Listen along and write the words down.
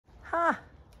Huh.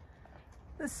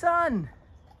 The sun.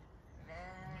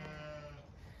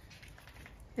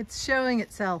 It's showing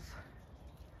itself.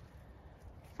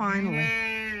 Finally.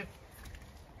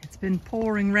 It's been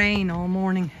pouring rain all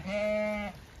morning.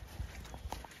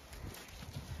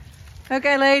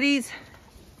 Okay, ladies.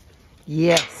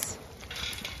 Yes.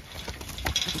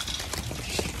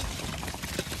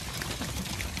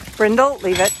 Brindle,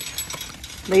 leave it.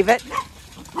 Leave it.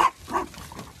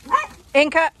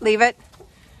 Inca, leave it.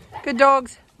 Good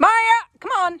dogs. Maya,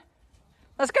 come on.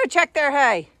 Let's go check their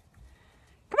hay.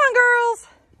 Come on, girls.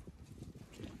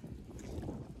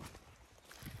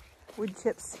 Wood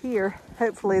chips here.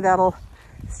 Hopefully that'll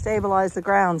stabilize the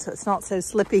ground so it's not so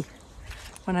slippy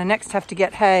when I next have to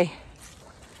get hay.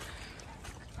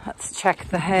 Let's check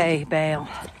the hay bale.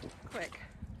 Quick.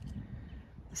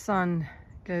 The sun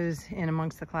goes in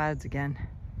amongst the clouds again.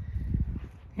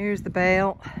 Here's the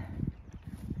bale.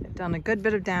 They've done a good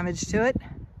bit of damage to it,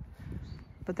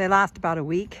 but they last about a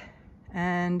week.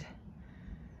 And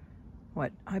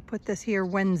what? I put this here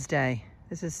Wednesday.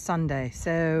 This is Sunday.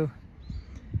 So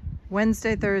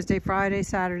Wednesday, Thursday, Friday,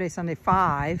 Saturday, Sunday,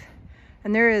 5.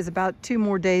 And there is about 2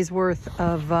 more days worth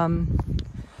of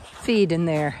feed in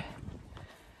there.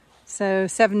 So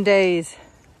 7 days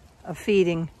of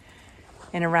feeding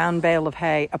in a round bale of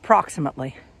hay,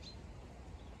 approximately.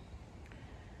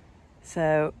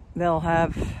 So I'll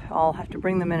have to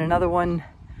bring them in another one,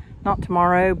 not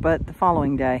tomorrow, but the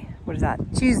following day. What is that?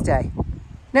 Tuesday.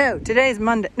 No, today's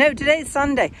Monday. No, today's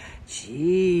Sunday.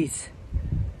 Jeez.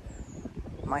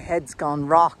 My head's gone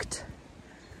rocked.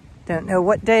 Don't know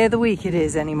what day of the week it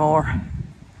is anymore.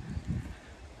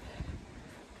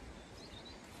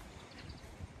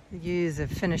 The ewes have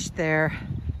finished their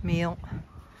meal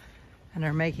and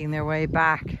are making their way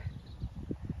back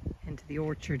into the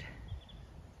orchard.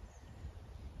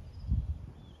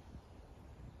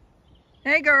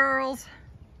 Hey, girls.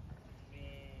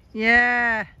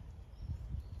 Yeah.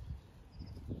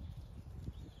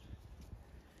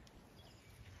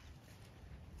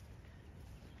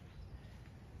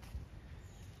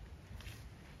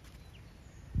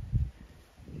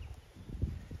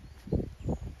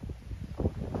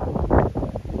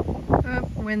 Oh,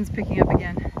 wind's picking up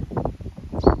again.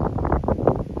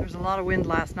 There was a lot of wind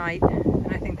last night, and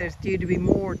I think there's due to be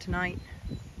more tonight.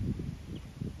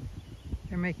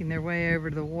 They're making their way over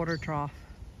to the water trough.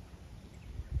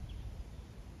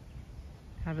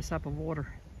 Have a sup of water.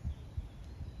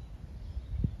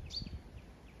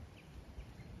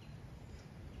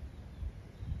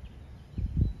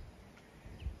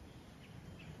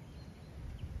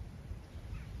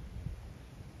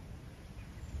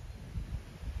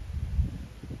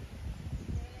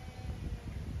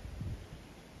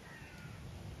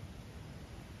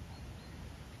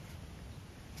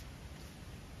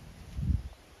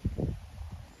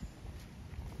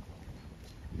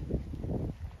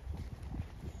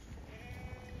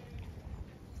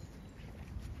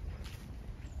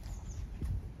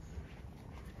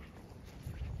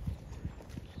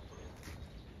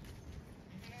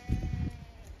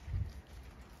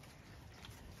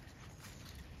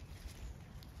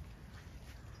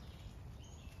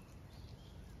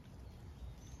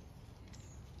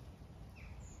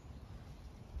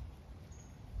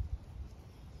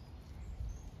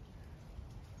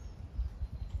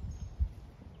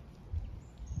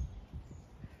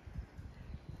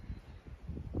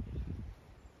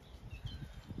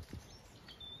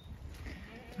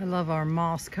 I love our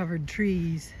moss-covered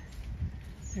trees.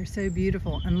 They're so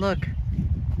beautiful. And look,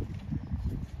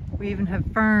 we even have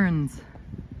ferns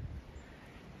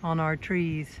on our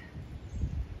trees.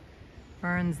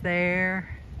 Ferns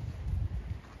there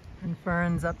and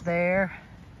ferns up there.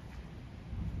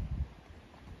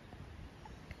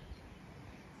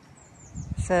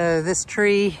 So this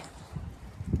tree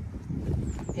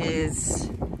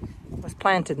was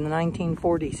planted in the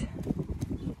 1940s.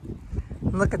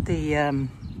 And look at the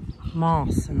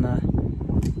moss and the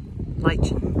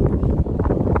lichen.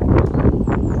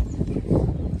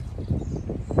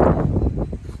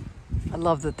 I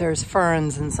love that there's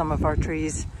ferns in some of our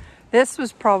trees. This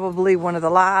was probably one of the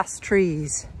last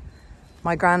trees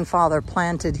my grandfather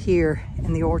planted here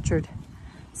in the orchard.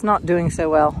 It's not doing so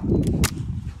well.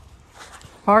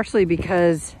 Partially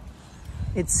because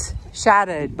it's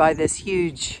shadowed by this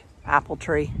huge apple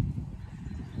tree.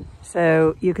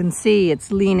 So you can see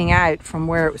it's leaning out from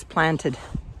where it was planted.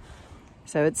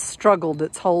 So it's struggled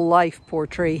its whole life, poor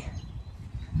tree.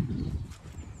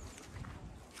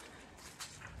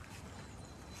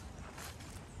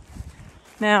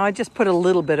 Now I just put a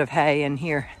little bit of hay in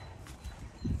here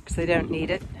because they don't need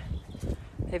it.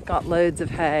 They've got loads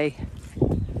of hay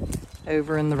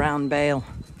over in the round bale.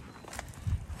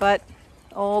 But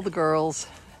all the girls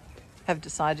have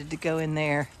decided to go in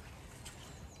there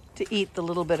to eat the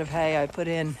little bit of hay I put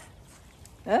in.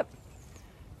 Oh,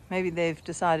 maybe they've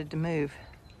decided to move.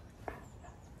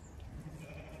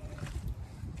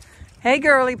 Hey,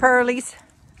 girly pearlies.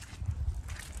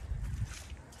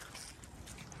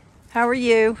 How are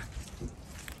you?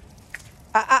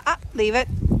 Leave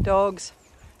it. Dogs,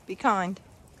 be kind.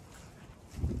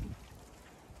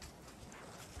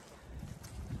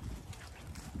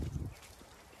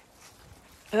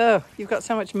 Oh, you've got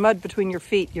so much mud between your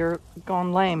feet, you're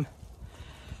gone lame.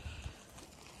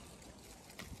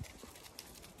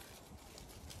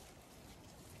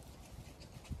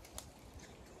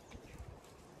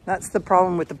 That's the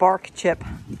problem with the bark chip,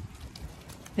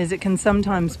 is it can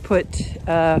sometimes put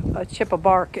a chip of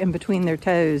bark in between their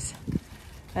toes.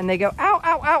 And they go, ow,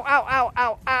 ow, ow, ow, ow,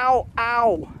 ow, ow,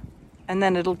 ow. And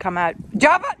then it'll come out.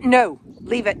 Jabba, no,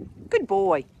 leave it. Good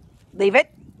boy. Leave it.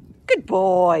 Good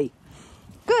boy.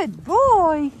 Good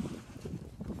boy.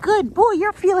 Good boy,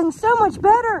 you're feeling so much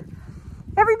better.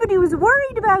 Everybody was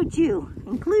worried about you,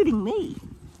 including me.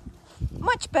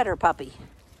 Much better, puppy.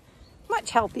 Much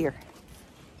healthier.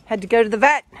 Had to go to the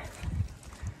vet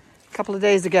a couple of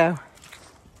days ago.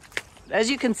 As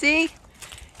you can see,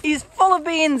 he's full of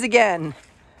beans again.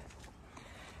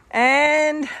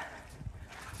 And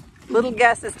little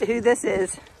guess as to who this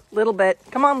is. Little bit.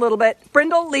 Come on, little bit.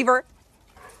 Brindle, leave her.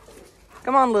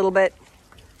 Come on, little bit.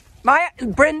 Maya,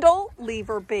 Brindle, leave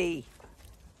her be.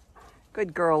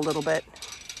 Good girl, little bit.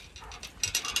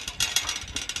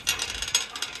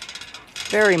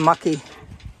 Very mucky.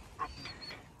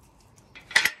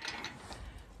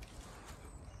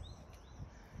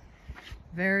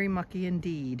 Very mucky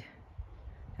indeed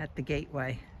at the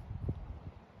gateway.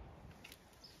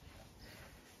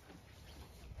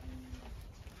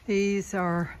 These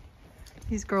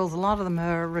girls, a lot of them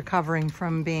are recovering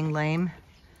from being lame.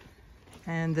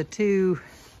 And the two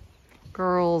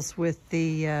girls with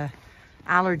the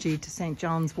allergy to St.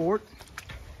 John's wort.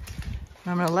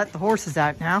 I'm going to let the horses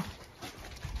out now.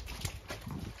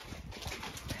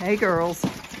 Hey, girls.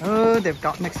 Oh, they've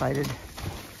gotten excited.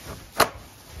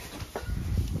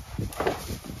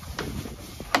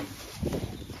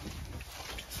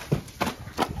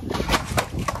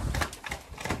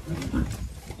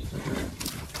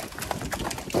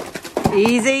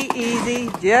 Easy, easy,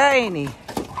 Janie.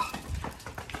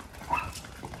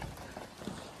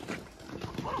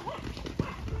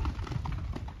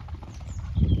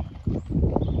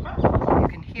 You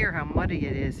can hear how muddy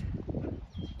it is.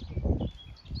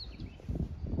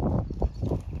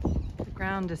 The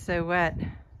ground is so wet.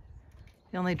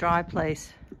 The only dry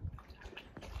place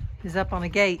is up on a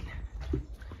gate.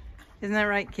 Isn't that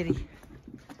right, kitty?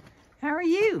 How are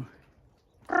you?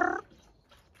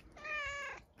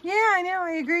 Yeah, I know,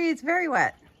 I agree. It's very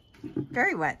wet.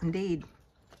 Very wet indeed.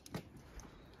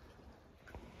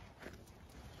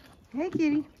 Hey,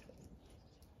 kitty.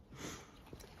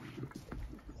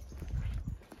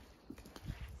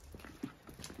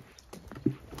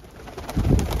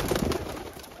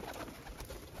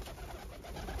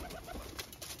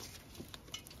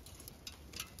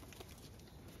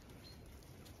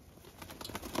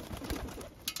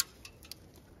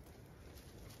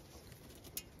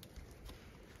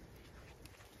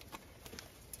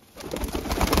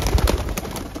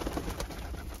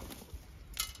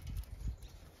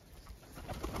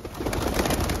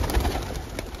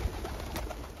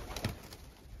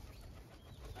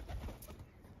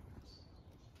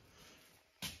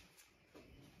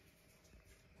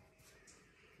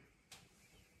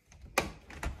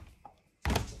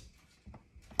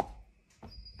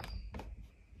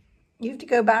 You have to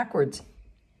go backwards.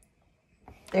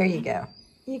 There you go.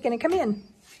 You're gonna come in.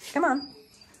 Come on.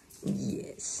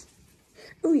 Yes.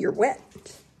 Oh, you're wet.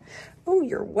 Oh,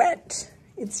 you're wet.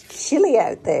 It's chilly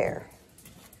out there.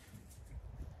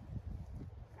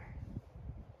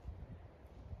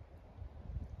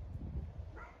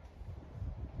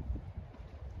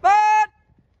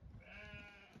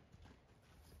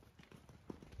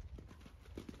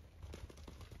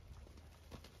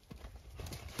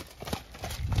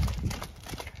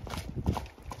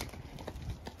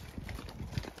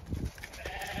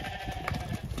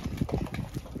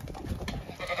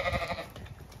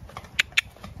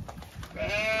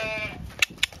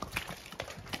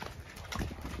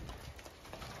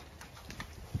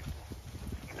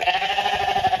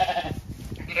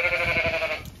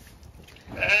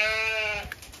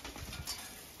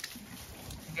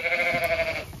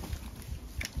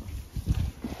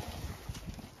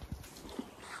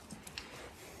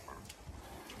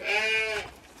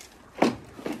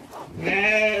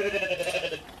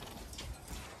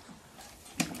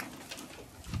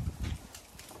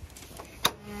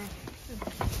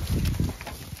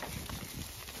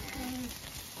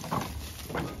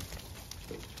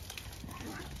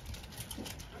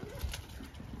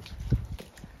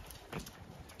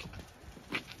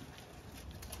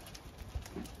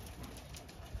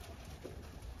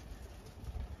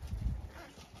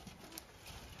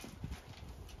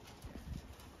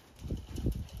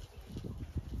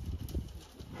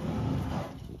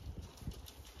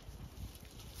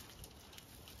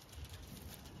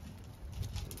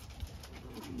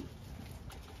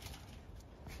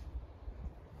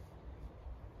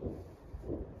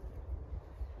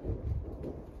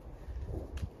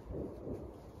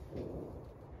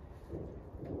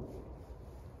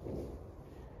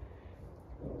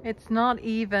 It's not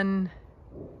even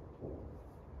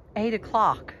 8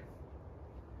 o'clock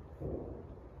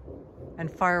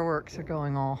and fireworks are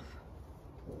going off.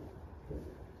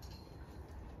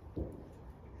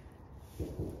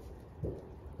 You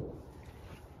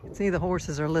can see the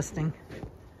horses are listening.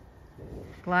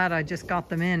 Glad I just got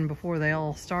them in before they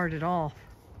all started off.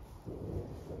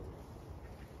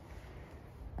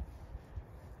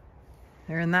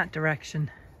 They're in that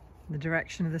direction, the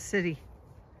direction of the city.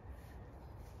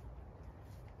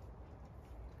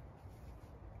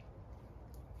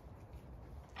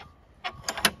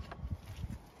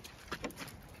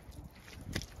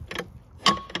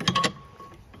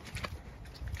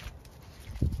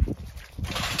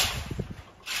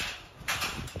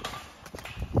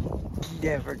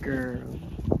 Never girl.